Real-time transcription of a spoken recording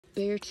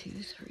bear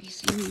tooth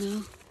racing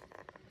though.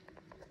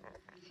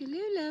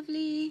 Hello,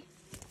 lovely.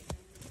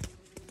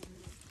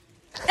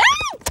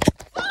 Ah!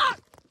 Fuck!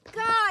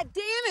 God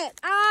damn it!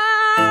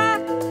 Ah!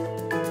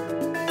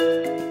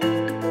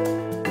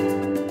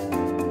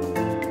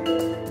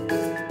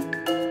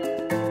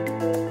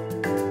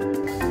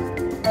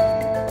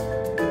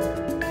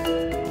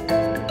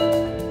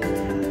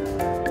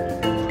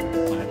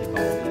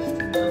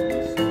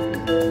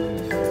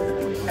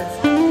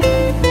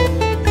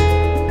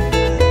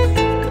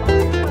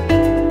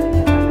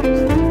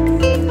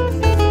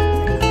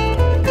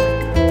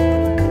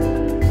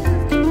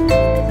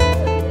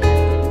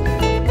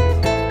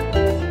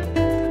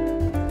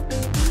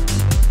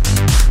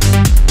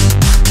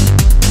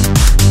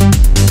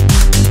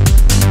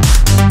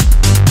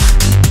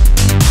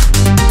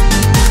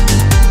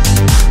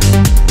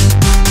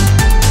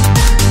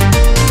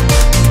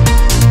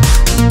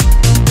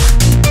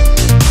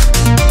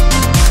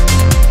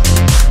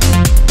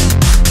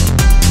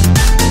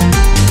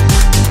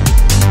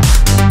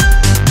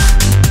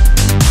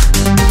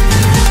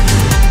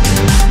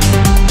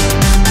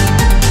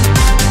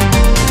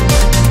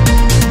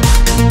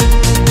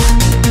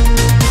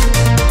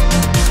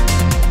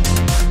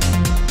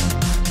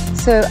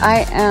 So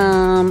I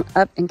am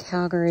up in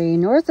Calgary,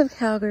 north of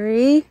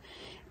Calgary,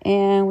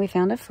 and we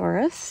found a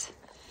forest,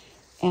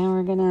 and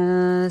we're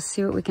gonna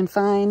see what we can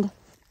find.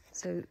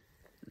 So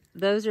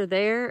those are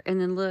there, and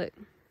then look.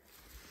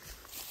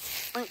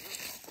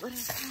 What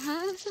is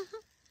that?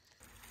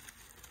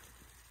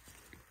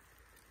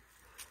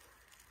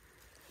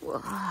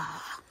 Whoa,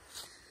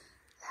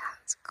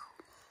 that's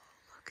cool.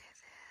 Look at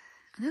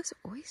that. Are those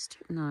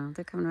oysters? No,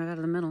 they're coming right out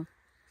of the middle.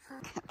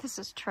 This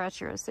is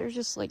treacherous. There's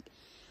just like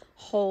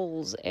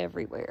holes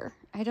everywhere.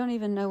 I don't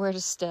even know where to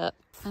step.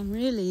 I'm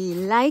really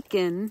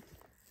liking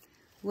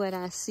what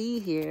I see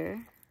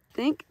here.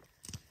 Think?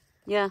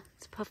 Yeah,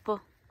 it's a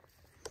puffball.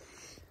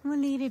 We'll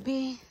leave it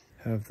be.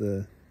 Have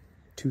the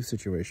tooth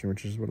situation,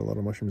 which is what a lot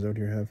of mushrooms out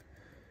here have.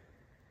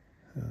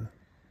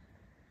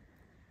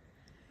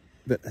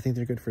 But I think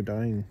they're good for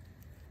dyeing,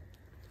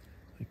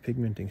 like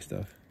pigmenting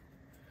stuff.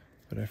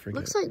 But I forget.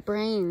 Looks like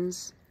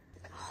brains.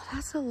 Oh,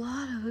 that's a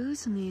lot of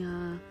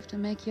usmia. Have to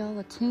make y'all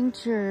a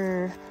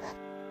tincture.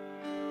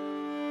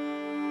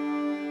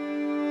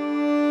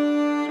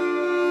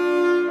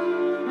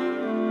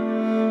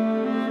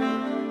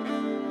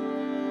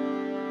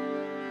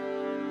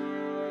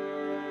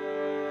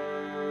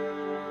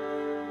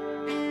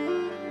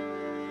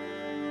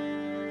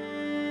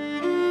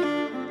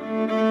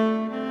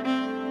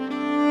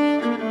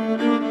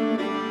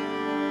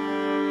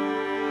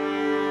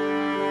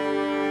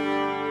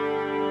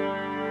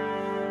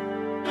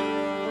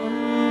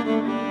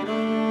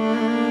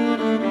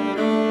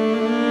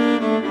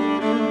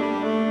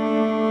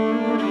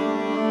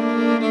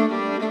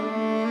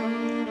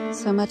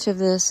 So much of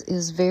this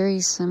is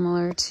very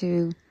similar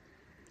to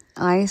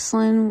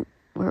Iceland,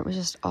 where it was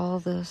just all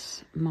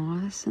this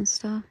moss and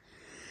stuff,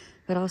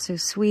 but also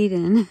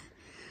Sweden,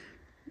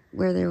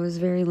 where there was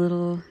very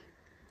little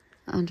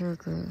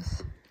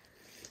undergrowth.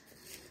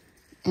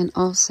 And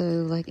also,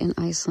 like in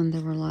Iceland,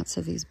 there were lots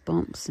of these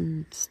bumps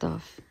and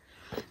stuff.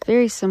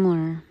 Very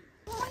similar.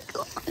 Oh my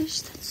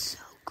gosh, that's so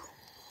cool.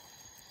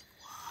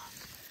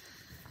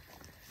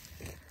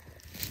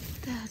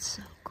 That's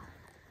so cool.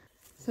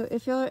 So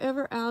if y'all are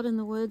ever out in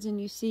the woods and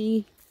you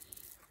see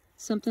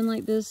something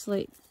like this,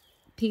 like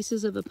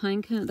pieces of a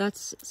pine cone,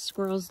 that's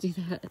squirrels do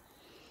that.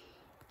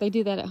 They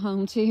do that at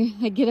home too.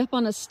 They get up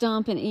on a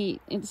stump and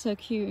eat. It's so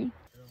cute.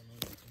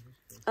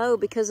 Oh,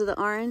 because of the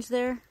orange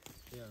there?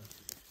 Yeah.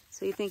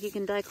 So you think you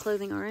can dye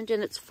clothing orange?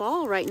 And it's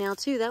fall right now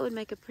too. That would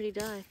make a pretty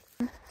dye.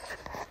 There's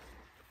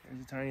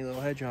a tiny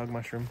little hedgehog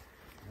mushroom.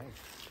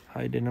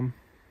 Hide in them.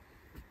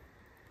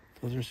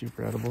 Those are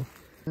super edible.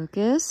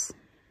 Focus.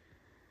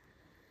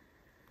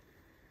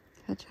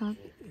 Hedgehog.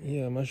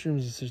 Yeah,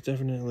 mushrooms, there's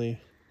definitely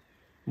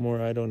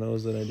more I don't know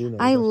than I do know.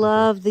 I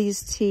love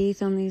these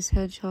teeth on these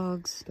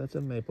hedgehogs. That's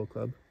a maple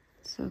club.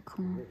 So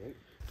cool.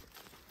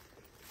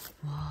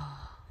 Wow.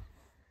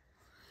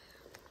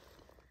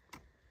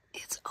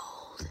 It's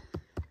old.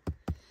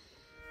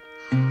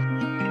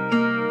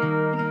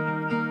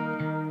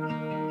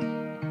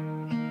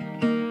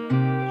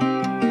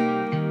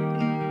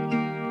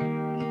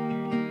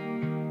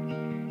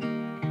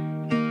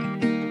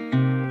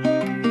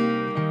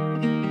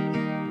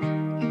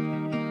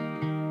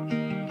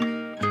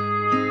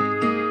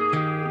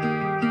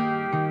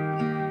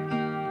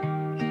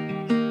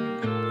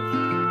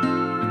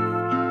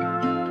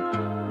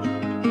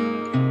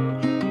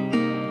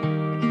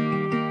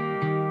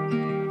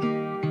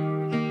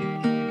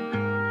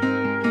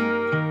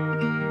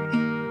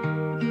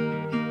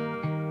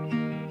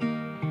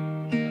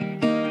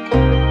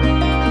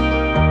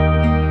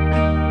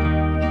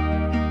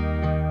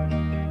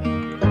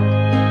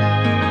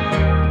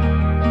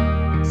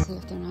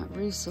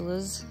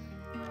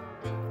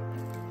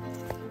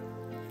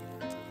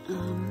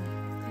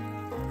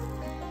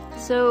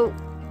 So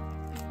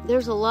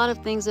there's a lot of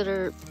things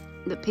that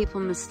people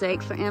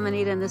mistake for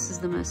Amanita, and this is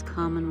the most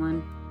common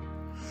one.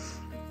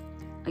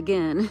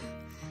 again,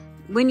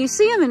 when you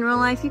see them in real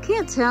life, you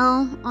can't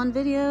tell on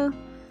video,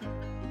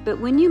 but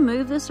when you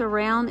move this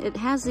around, it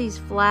has these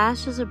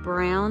flashes of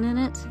brown in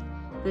it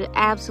that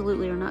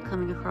absolutely are not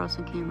coming across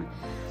on camera.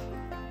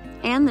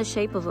 And the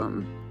shape of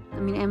them. I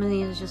mean,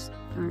 amanitas just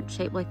aren't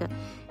shaped like that.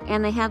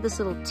 And they have this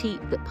little teat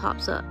that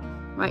pops up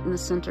right in the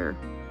center,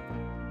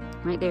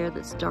 right there,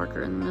 that's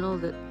darker in the middle,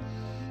 that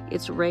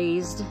it's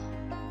raised.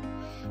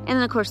 And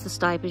then, of course, the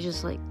stipe is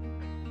just like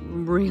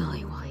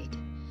really white.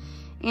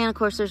 And, of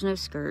course, there's no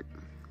skirt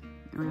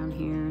around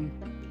here.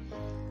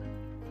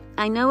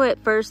 I know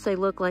at first they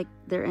look like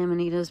they're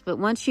amanitas, but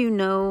once you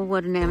know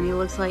what an amanita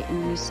looks like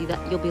and you see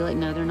that, you'll be like,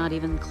 no, they're not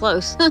even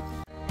close.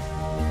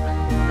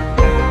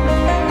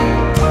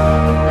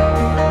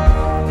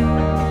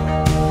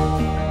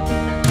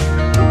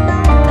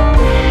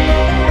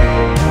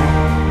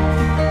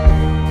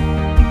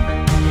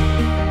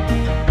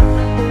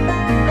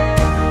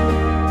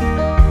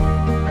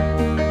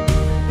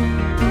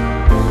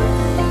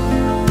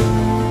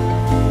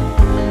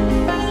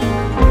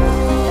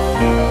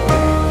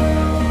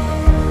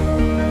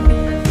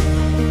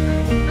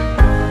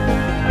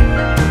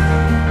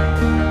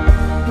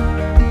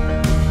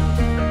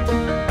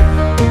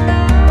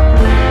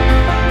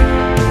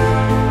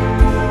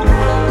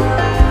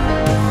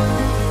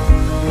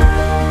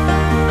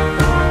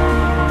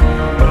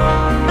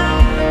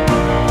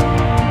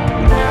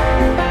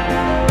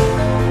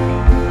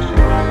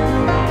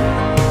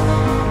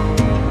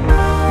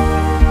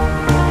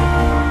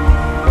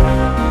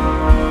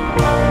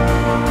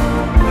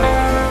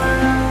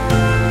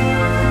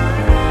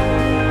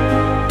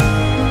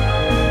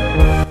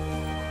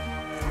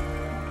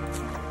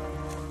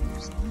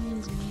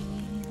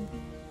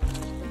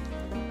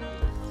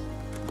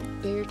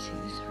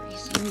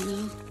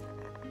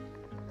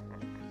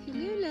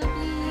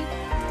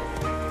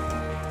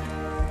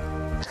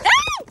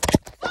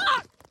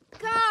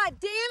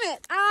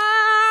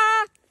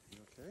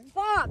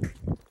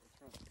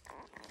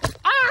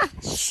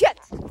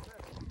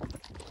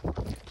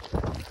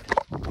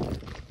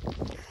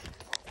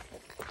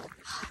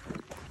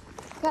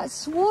 Got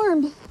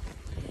swarmed.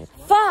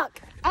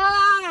 Fuck.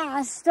 Ah,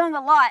 I stung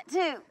a lot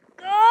too.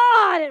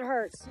 God, it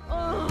hurts.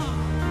 Oh.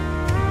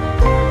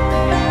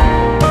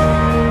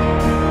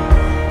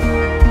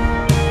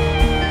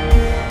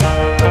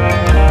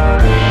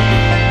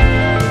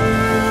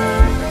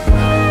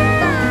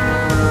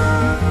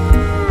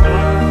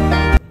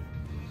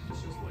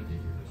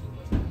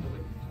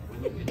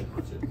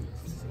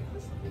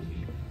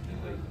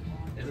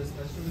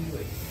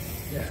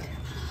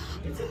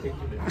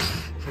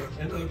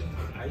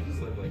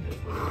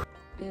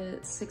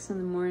 It's 6 in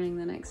the morning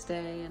the next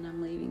day, and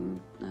I'm leaving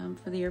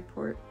for the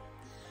airport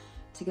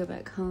to go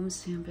back home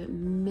soon. But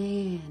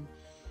man,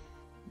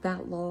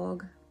 that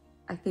log,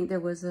 I think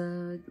there was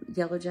a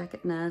yellow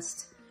jacket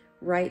nest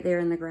right there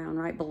in the ground,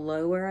 right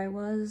below where I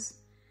was,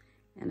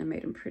 and I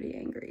made him pretty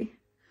angry.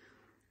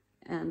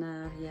 And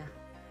yeah,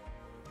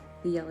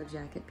 the yellow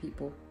jacket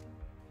people,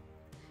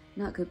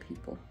 not good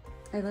people.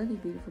 I love you,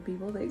 beautiful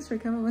people. Thanks for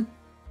coming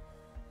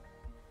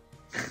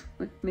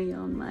with me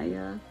on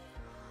my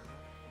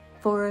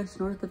forest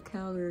north of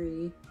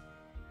Calgary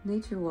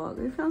nature walk.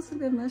 We found some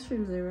good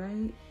mushrooms there,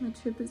 right? My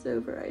trip is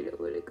over. I don't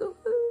want to go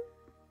home.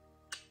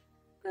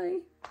 Bye.